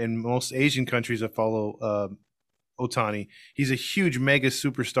 in most Asian countries that follow Ohtani. He's a huge mega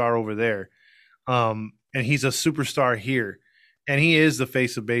superstar over there, and he's a superstar here, and he is the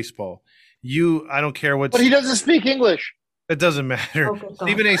face of baseball. I don't care what. But he doesn't speak English. It doesn't matter. Oh, good God.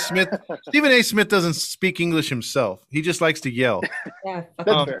 Stephen A. Smith doesn't speak English himself. He just likes to yell. Yeah,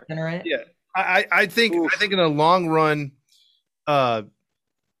 That's fair. right? Yeah, I think in the long run,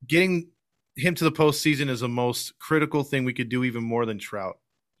 getting him to the postseason is the most critical thing we could do, even more than Trout,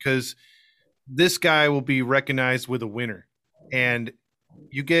 because this guy will be recognized with a winner, and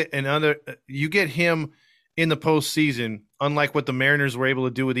you get him in the postseason. Unlike what the Mariners were able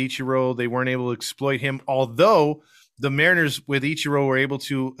to do with Ichiro, they weren't able to exploit him. Although the Mariners with Ichiro were able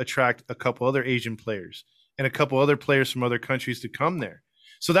to attract a couple other Asian players and a couple other players from other countries to come there.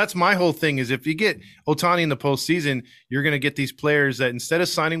 So that's my whole thing is if you get Ohtani in the postseason, you're going to get these players that instead of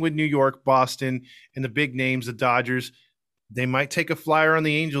signing with New York, Boston, and the big names, the Dodgers, they might take a flyer on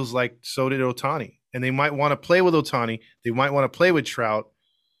the Angels like so did Ohtani. And they might want to play with Ohtani. They might want to play with Trout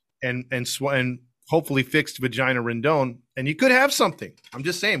and hopefully fixed Vagina Rendon. And you could have something. I'm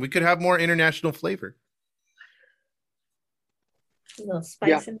just saying we could have more international flavor. A little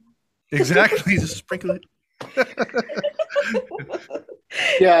spice in Exactly. Just sprinkle it.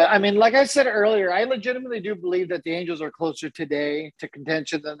 Yeah, I mean, like I said earlier, I legitimately do believe that the Angels are closer today to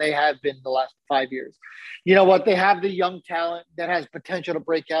contention than they have been the last 5 years. You know what? They have the young talent that has potential to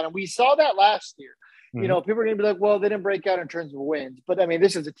break out. And we saw that last year. Mm-hmm. You know, people are going to be like, well, they didn't break out in terms of wins. But, I mean,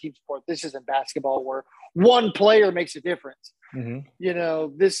 this is a team sport. This isn't basketball where one player makes a difference. Mm-hmm. You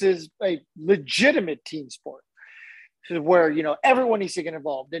know, this is a legitimate team sport where, you know, everyone needs to get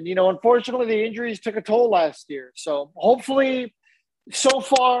involved. And, you know, unfortunately, the injuries took a toll last year. So hopefully – so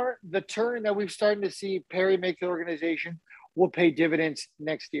far, the turn that we've started to see Perry make the organization will pay dividends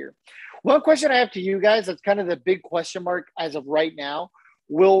next year. One question I have to you guys, that's kind of the big question mark as of right now.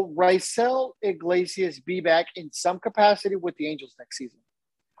 Will Raisel Iglesias be back in some capacity with the Angels next season?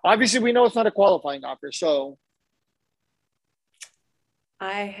 Obviously, we know it's not a qualifying offer, so.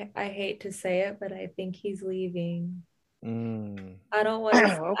 I hate to say it, but I think he's leaving. I don't want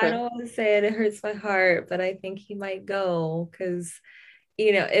to say it. It hurts my heart, but I think he might go because,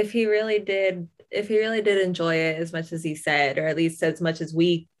 you know, if he really did enjoy it as much as he said, or at least as much as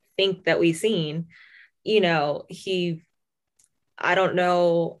we think that we've seen, you know, I don't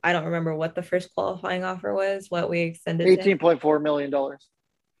know. I don't remember what the first qualifying offer was, what we extended. $18.4 million.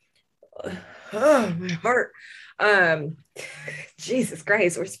 Oh, my heart. Jesus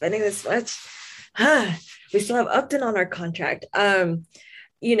Christ, we're spending this much. We still have Upton on our contract.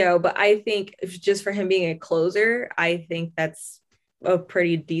 You know, but I think just for him being a closer, I think that's a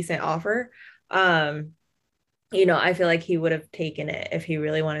pretty decent offer. You know, I feel like he would have taken it if he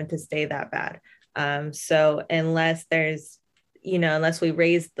really wanted to stay that bad. So unless we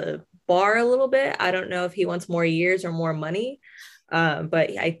raise the bar a little bit, I don't know if he wants more years or more money.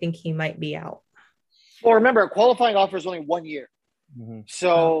 But I think he might be out. Well, remember, a qualifying offer is only 1 year. Mm-hmm.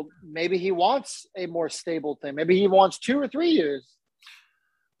 So maybe he wants a more stable thing. Maybe he wants 2 or 3 years.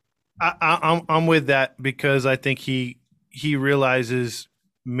 I'm with that because I think he realizes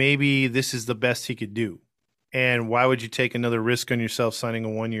maybe this is the best he could do. And why would you take another risk on yourself signing a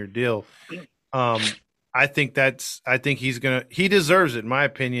 1-year deal? I think he deserves it, in my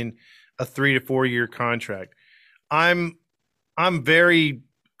opinion, a 3 to 4 year contract. I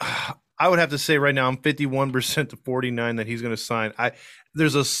would have to say right now I'm 51% to 49 that he's going to sign.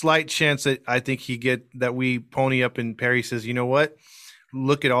 There's a slight chance that I think we pony up and Perry says, you know what?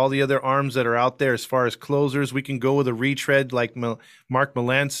 Look at all the other arms that are out there as far as closers. We can go with a retread like Mark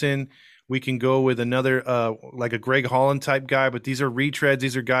Melancon. We can go with another like a Greg Holland type guy, but these are retreads.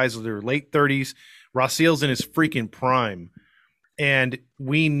 These are guys that are late 30s. Raciel's in his freaking prime. And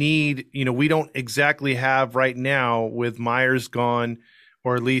we need, you know, we don't exactly have right now with Myers gone,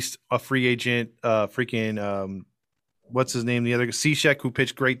 or at least a free agent, what's his name? The other Cishek, who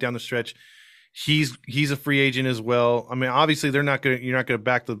pitched great down the stretch. He's a free agent as well. I mean, obviously you're not gonna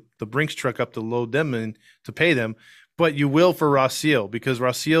back the Brinks truck up to load them and to pay them, but you will for Raciel because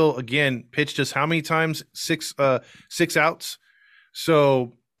Raciel again pitched us how many times? Six outs.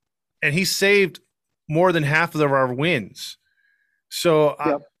 So, and he saved more than half of our wins. So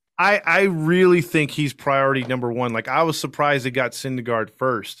yep. I really think he's priority number one. Like I was surprised they got Syndergaard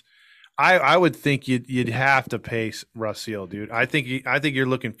first. I would think you'd have to pay Raciel, dude. I think you're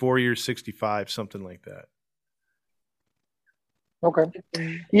looking 4 years, 65, something like that. Okay.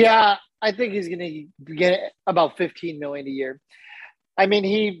 Yeah, I think he's going to get about $15 million a year. I mean,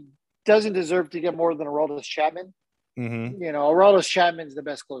 he doesn't deserve to get more than Aroldis Chapman. Mm-hmm. You know, Aroldis Chapman's the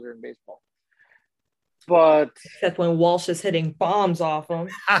best closer in baseball. But except when Walsh is hitting bombs off him.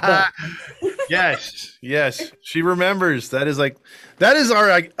 Yes. She remembers. That is our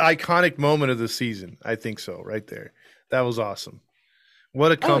iconic moment of the season. I think so, right there. That was awesome.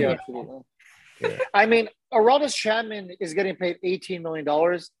 What a Oh, comeback. yeah. Absolutely. Yeah. I mean, Aroldis Chapman is getting paid $18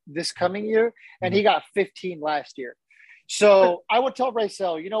 million this coming year, and he got 15 last year. So I would tell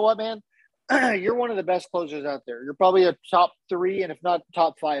Rysel, you know what, man? You're one of the best closers out there. You're probably a top 3, and if not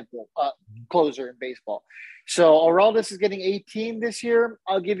top 5 closer in baseball. So Aroldis is getting 18 this year.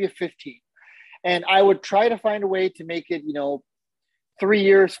 I'll give you 15. And I would try to find a way to make it, 3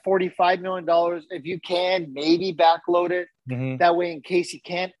 years, $45 million. If you can, maybe backload it. Mhm. That way, in case you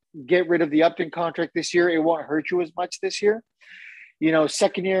can't get rid of the Upton contract this year, it won't hurt you as much this year.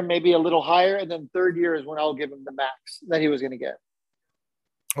 Second year, maybe a little higher. And then third year is when I'll give him the max that he was going to get.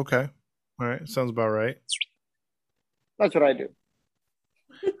 Okay. All right. Sounds about right. That's what I do.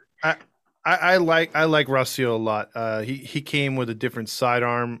 I like Rocio a lot. He came with a different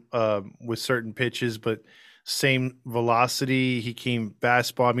sidearm with certain pitches, but same velocity. He came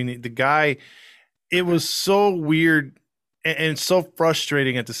fastball. I mean, the guy, it was so weird and so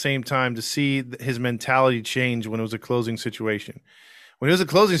frustrating at the same time to see his mentality change when it was a closing situation. When it was a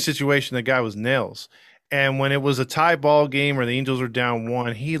closing situation, the guy was nails. And when it was a tie ball game or the Angels were down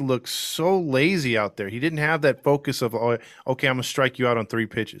 1, he looked so lazy out there. He didn't have that focus of, oh, okay, I'm going to strike you out on 3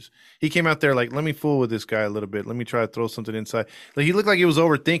 pitches. He came out there like, let me fool with this guy a little bit. Let me try to throw something inside. Like, he looked like he was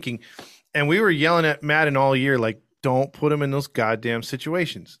overthinking. And we were yelling at Madden all year, like, don't put him in those goddamn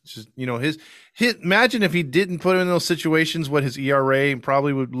situations. It's just, his imagine if he didn't put him in those situations, what his ERA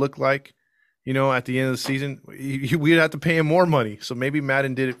probably would look like, at the end of the season. We'd have to pay him more money. So maybe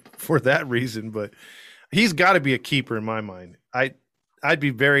Madden did it for that reason, but he's got to be a keeper in my mind. I'd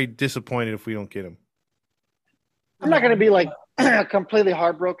be very disappointed if we don't get him. I'm not going to be like completely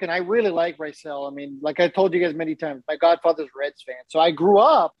heartbroken. I really like Rysel. I mean, like I told you guys many times, my godfather's a Reds fan. So I grew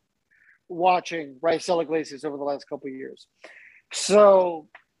up watching Rysel Iglesias over the last couple of years. So,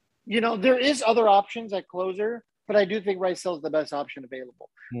 there is other options at closer, but I do think Rysel is the best option available.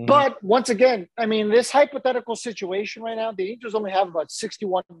 Mm-hmm. But once again, I mean, this hypothetical situation right now, the Angels only have about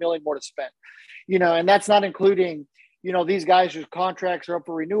 $61 million more to spend, and that's not including, these guys whose contracts are up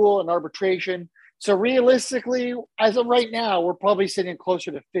for renewal and arbitration. So realistically, as of right now, we're probably sitting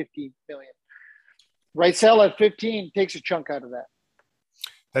closer to $50 million. Rysel at 15 takes a chunk out of that.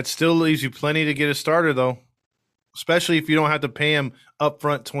 That still leaves you plenty to get a starter, though, especially if you don't have to pay him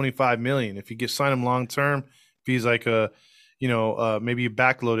upfront $25 million. If you sign him long term, if he's like maybe you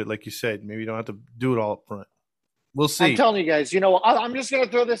backload it, like you said, maybe you don't have to do it all up front. We'll see. I'm telling you guys, I'm just going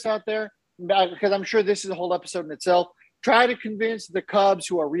to throw this out there because I'm sure this is a whole episode in itself. Try to convince the Cubs,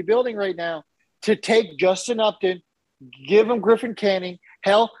 who are rebuilding right now, to take Justin Upton, give him Griffin Canning,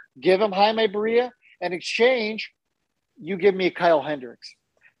 hell, give him Jaime Barria. In exchange, you give me Kyle Hendricks.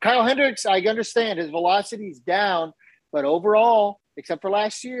 Kyle Hendricks, I understand his velocity is down, but overall, except for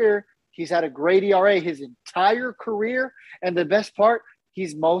last year, he's had a great ERA his entire career. And the best part,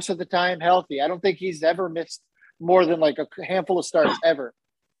 he's most of the time healthy. I don't think he's ever missed more than like a handful of starts ever.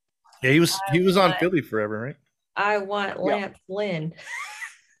 Yeah, he was on Philly forever, right? I want Lance Lynn.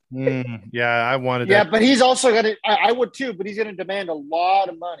 Yeah, I wanted that. Yeah, but he's also going to – I would too, but he's going to demand a lot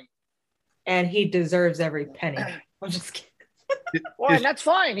of money. And he deserves every penny. I'm just kidding. Well, and that's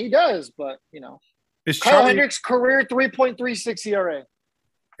fine. He does, but, Kyle Hendricks' career 3.36 ERA.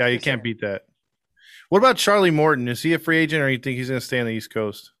 Yeah, you can't beat that. What about Charlie Morton? Is he a free agent, or do you think he's going to stay on the East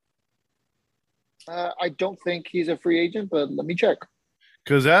Coast? I don't think he's a free agent, but let me check.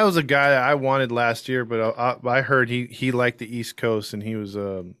 Because that was a guy that I wanted last year, but I heard he liked the East Coast, and he was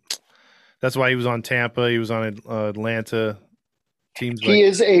that's why he was on Tampa. He was on Atlanta. He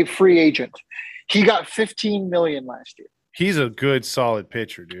is a free agent. He got $15 million last year. He's a good, solid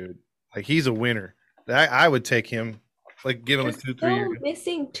pitcher, dude. Like, he's a winner. I would take him. Like, give him a 2-3 year. We're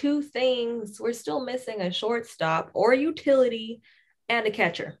missing 2 things. We're still missing a shortstop or utility and a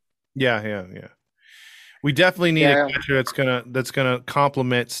catcher. Yeah. We definitely need a catcher that's gonna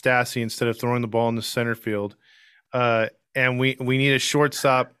complement Stassi instead of throwing the ball in the center field. And we need a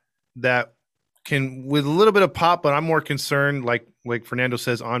shortstop that can, with a little bit of pop, but I'm more concerned, like Fernando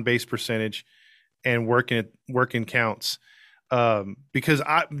says, on base percentage and working counts. Because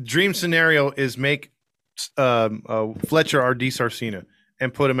dream scenario is make Fletcher our Sarcina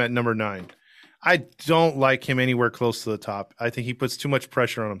and put him at number 9. I don't like him anywhere close to the top. I think he puts too much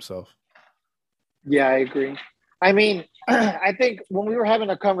pressure on himself. Yeah, I agree. I mean, I think when we were having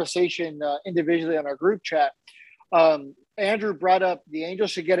a conversation individually on our group chat, Andrew brought up the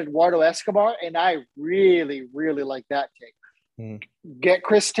Angels should get Eduardo Escobar, and I really, really like that take. Get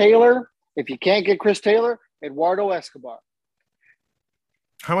Chris Taylor. If you can't get Chris Taylor, Eduardo Escobar.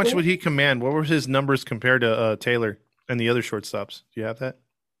 How much would he command? What were his numbers compared to Taylor and the other shortstops? Do you have that?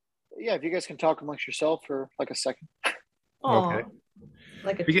 Yeah, if you guys can talk amongst yourself for like a second. Okay.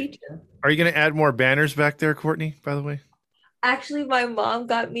 like a teacher. Are you going to add more banners back there, Courtney, by the way? Actually, my mom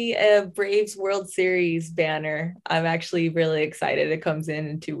got me a Braves World Series banner. I'm actually really excited. It comes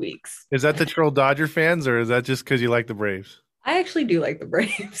in 2 weeks. Is that the troll Dodger fans, or is that just because you like the Braves? I actually do like the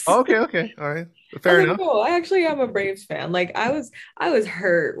Braves. Okay, all right, fair enough. No, I actually am a Braves fan. Like I was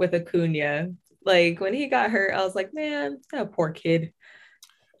hurt with Acuna. Like when he got hurt, I was like, man, that poor kid.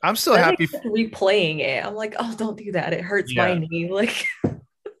 I'm still happy replaying it. I'm like, oh, don't do that. It hurts my knee. Like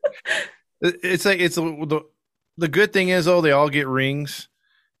it's like the good thing is though, they all get rings,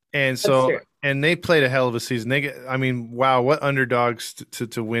 and so and they played a hell of a season. Wow, what underdogs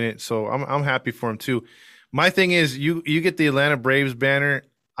to win it. So I'm happy for them too. My thing is, you get the Atlanta Braves banner.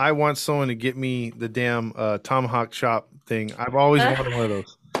 I want someone to get me the damn tomahawk chop thing. I've always wanted one of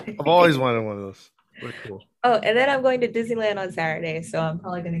those. They're cool. Oh, and then I'm going to Disneyland on Saturday, so I'm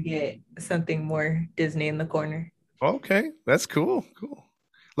probably going to get something more Disney in the corner. Okay, that's cool.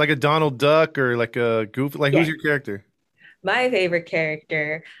 Like a Donald Duck or like a Goofy. Like, who's your character? My favorite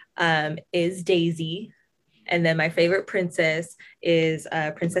character is Daisy. And then my favorite princess is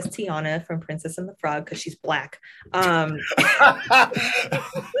Princess Tiana from Princess and the Frog because she's black.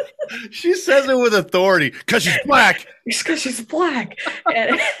 She says it with authority because she's black. Because she's black.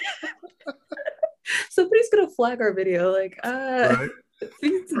 And somebody's going to flag our video. Like, right.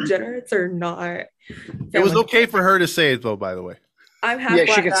 These degenerates or not. It was okay for her to say it, though, by the way. I'm half black,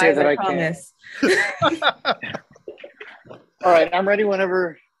 she can say that I promise. All right, I'm ready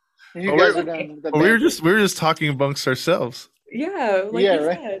whenever you guys are done. We were just talking amongst ourselves. Yeah,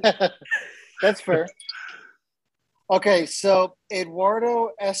 right. That's fair. Okay, so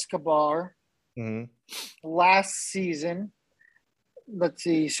Eduardo Escobar last season. Let's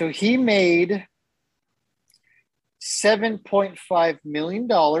see. So he made $7.5 million.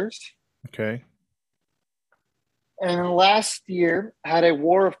 Okay. And last year had a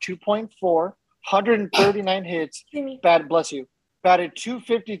WAR of 2.4, 139 hits. Bless you. Batted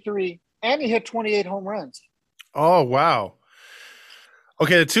 253, and he hit 28 home runs. Oh, wow.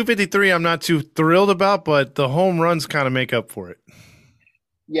 Okay, the 253 I'm not too thrilled about, but the home runs kind of make up for it.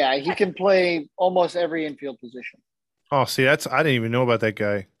 Yeah, he can play almost every infield position. Oh, see, I didn't even know about that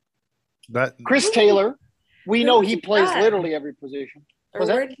guy. Chris Taylor, we know he plays literally every position.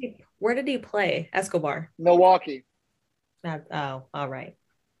 Where did he play, Escobar? Milwaukee. Oh, all right.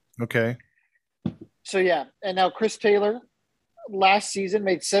 Okay. So, yeah, and now Chris Taylor last season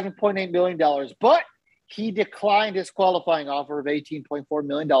made $7.8 million, but he declined his qualifying offer of $18.4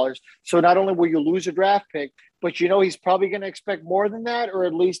 million. So not only will you lose a draft pick, but he's probably going to expect more than that, or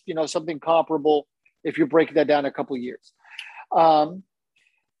at least, something comparable if you're breaking that down a couple of years. And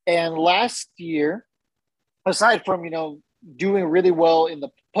last year, aside from, doing really well in the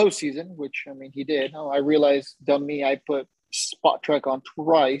postseason, which, he did. I realized, dumb me, I put Spot Trek on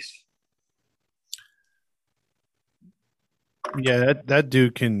twice. Yeah, that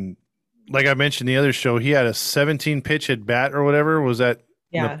dude can, like I mentioned the other show, he had a 17 pitch at bat or whatever. Was that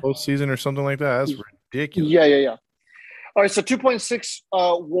in the postseason or something like that? That's ridiculous. Yeah. All right, so 2.6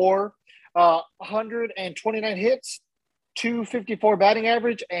 WAR, 129 hits, 254 batting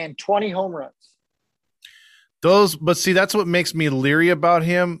average, and 20 home runs. But see, that's what makes me leery about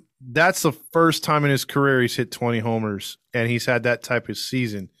him. That's the first time in his career he's hit 20 homers, and he's had that type of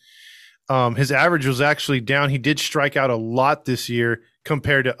season. His average was actually down. He did strike out a lot this year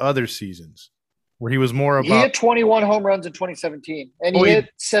compared to other seasons where he was more about. He hit 21 home runs in 2017, and he hit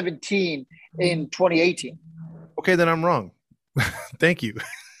 17 in 2018. Okay, then I'm wrong. Thank you.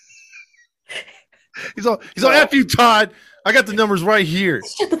 He's all F you, Todd. I got the numbers right here.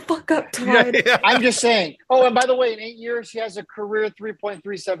 Shut the fuck up, Todd. Yeah. I'm just saying. Oh, and by the way, in 8 years, he has a career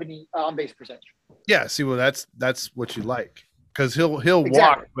 3.370 on base percentage. Yeah. See, well, that's what you like. Because he'll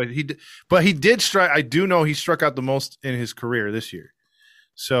walk, but he did strike. I do know he struck out the most in his career this year.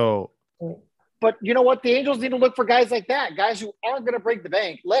 So, but you know what? The Angels need to look for guys like that, guys who aren't going to break the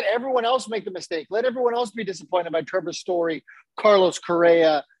bank. Let everyone else make the mistake. Let everyone else be disappointed by Trevor Story, Carlos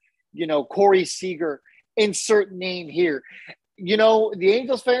Correa, Corey Seager. Insert name here. The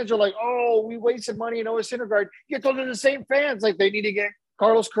Angels fans are like, "Oh, we wasted money in Noah Syndergaard." You told them the same fans like they need to get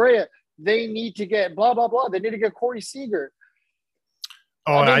Carlos Correa. They need to get blah blah blah. They need to get Corey Seager.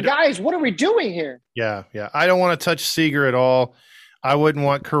 Oh, guys, what are we doing here? Yeah. I don't want to touch Seager at all. I wouldn't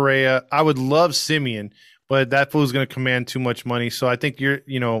want Correa. I would love Simeon, but that fool's going to command too much money. So I think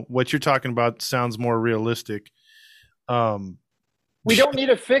what you're talking about sounds more realistic. We don't need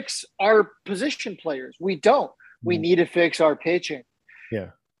to fix our position players. We don't. We need to fix our pitching. Yeah.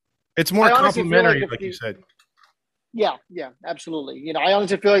 It's more complimentary, like you said. Yeah, absolutely. I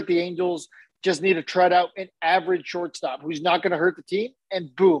honestly feel like the Angels just need to trot out an average shortstop who's not going to hurt the team,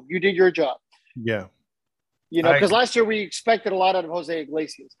 and boom, you did your job. Yeah. Because last year we expected a lot out of Jose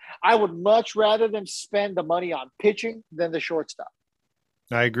Iglesias. I would much rather them spend the money on pitching than the shortstop.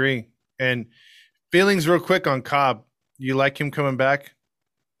 I agree. And feelings real quick on Cobb. You like him coming back?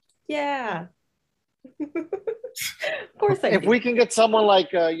 Yeah. Of course I If do. we can get someone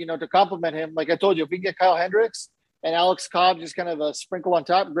like, to compliment him, like I told you, if we can get Kyle Hendricks and Alex Cobb just kind of a sprinkle on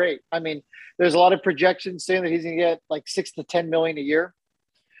top, great. I mean, there's a lot of projections saying that he's going to get like $6 to $10 million a year.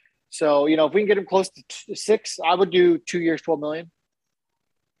 So, if we can get him close to 6, I would do 2 years, $12 million.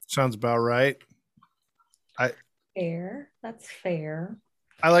 Sounds about right. Fair. That's fair.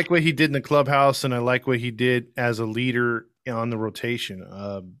 I like what he did in the clubhouse, and I like what he did as a leader on the rotation.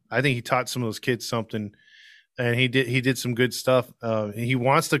 I think he taught some of those kids something, and he did some good stuff. He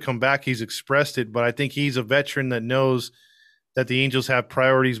wants to come back. He's expressed it, but I think he's a veteran that knows that the Angels have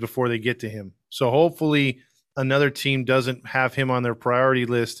priorities before they get to him. So hopefully another team doesn't have him on their priority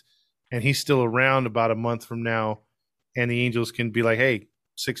list, and he's still around about a month from now, and the Angels can be like, hey,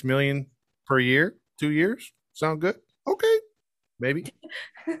 $6 million per year, 2 years, sound good? Okay, maybe.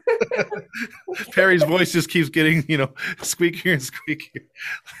 Perry's voice just keeps getting, squeakier and squeakier.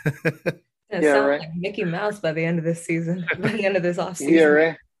 It sounds like Mickey Mouse by the end of this season, by the end of this offseason. Yeah,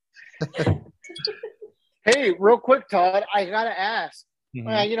 right. Hey, real quick, Todd, I got to ask. You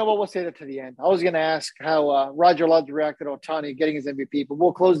know what? We'll say that to the end. I was going to ask how Roger Lodge reacted to Ohtani getting his MVP, but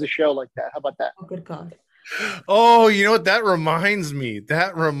we'll close the show like that. How about that? Oh, good God. Oh, you know what? That reminds me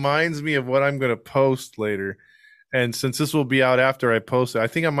of what I'm going to post later. And since this will be out after I post it, I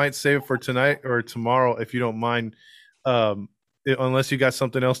think I might save it for tonight or tomorrow, if you don't mind, unless you got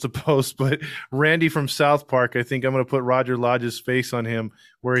something else to post. But Randy from South Park, I think I'm going to put Roger Lodge's face on him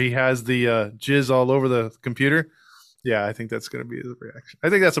where he has the jizz all over the computer. Yeah, I think that's going to be his reaction. I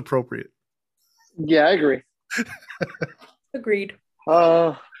think that's appropriate. Yeah, I agree. Agreed.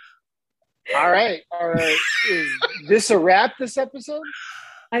 All right. Is this a wrap, this episode?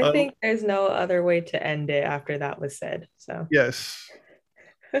 I think there's no other way to end it after that was said. So yes.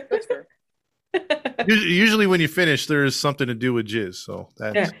 That's fair. Usually when you finish, there's something to do with jizz. So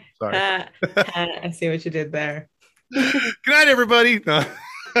that's sorry. I see what you did there. Good night, everybody. No.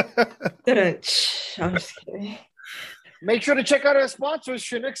 I'm just kidding. Make sure to check out our sponsors,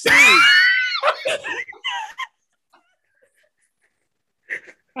 Chinook Seeds.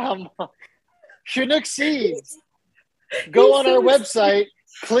 Chinook Seeds. Go on our website,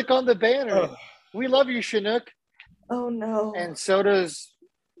 click on the banner. We love you, Chinook. Oh, no. And so does,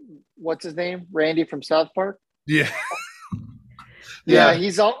 what's his name? Randy from South Park? Yeah. Yeah,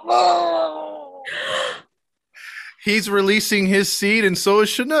 he's all, oh! He's releasing his seed, and so is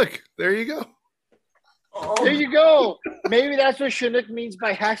Chinook. There you go. There you go. Maybe that's what Chinook means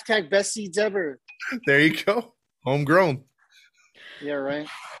by hashtag best seeds ever. There you go. Homegrown. Yeah, right.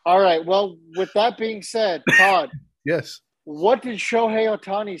 All right. Well, with that being said, Todd. Yes. What did Shohei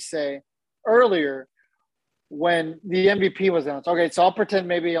Ohtani say earlier when the MVP was announced? Okay, so I'll pretend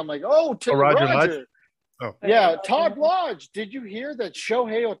maybe I'm like, Roger Lodge? Oh. Yeah, Todd Lodge. Did you hear that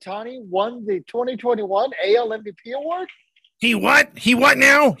Shohei Ohtani won the 2021 AL MVP award? He what? He what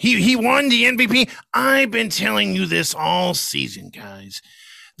now? He won the MVP? I've been telling you this all season, guys.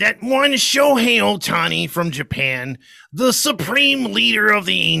 That one Shohei Ohtani from Japan, the supreme leader of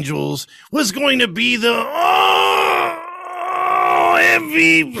the Angels, was going to be the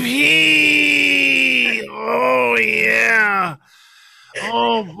MVP. Oh, yeah.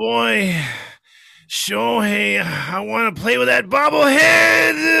 Oh, boy. Shohei, I want to play with that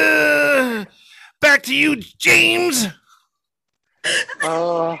bobblehead. Back to you, James.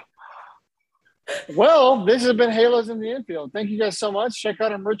 Well, this has been Halos in the Infield. Thank you guys so much. Check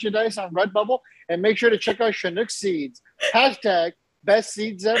out our merchandise on Redbubble and make sure to check out Chinook Seeds. Hashtag best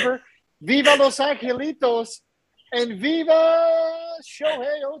seeds ever. Viva Los Angelitos and Viva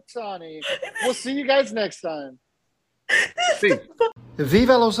Shohei Ohtani. We'll see you guys next time. See.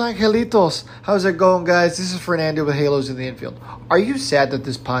 Viva Los Angelitos. How's it going, guys? This is Fernando with Halos in the Infield. Are you sad that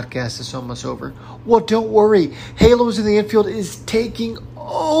this podcast is almost over? Well, don't worry. Halos in the Infield is taking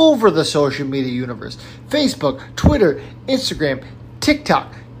over the social media universe. Facebook, Twitter, Instagram,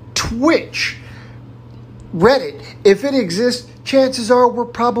 TikTok, Twitch, Reddit. If it exists, chances are we're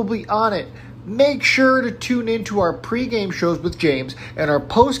probably on it. Make sure to tune into our pregame shows with James and our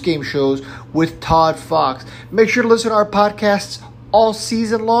postgame shows with Todd Fox. Make sure to listen to our podcasts all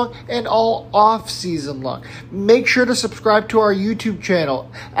season long and all off season long. Make sure to subscribe to our YouTube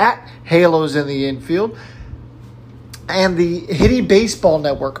channel at Halos in the Infield and the Hitty Baseball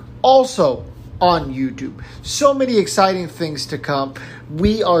Network. Also, on YouTube. So many exciting things to come.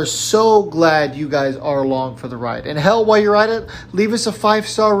 We are so glad you guys are along for the ride. And hell, while you're at it, leave us a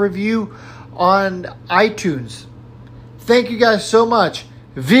 5-star review on iTunes. Thank you guys so much.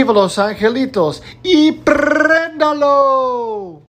 Viva Los Angelitos y préndalo!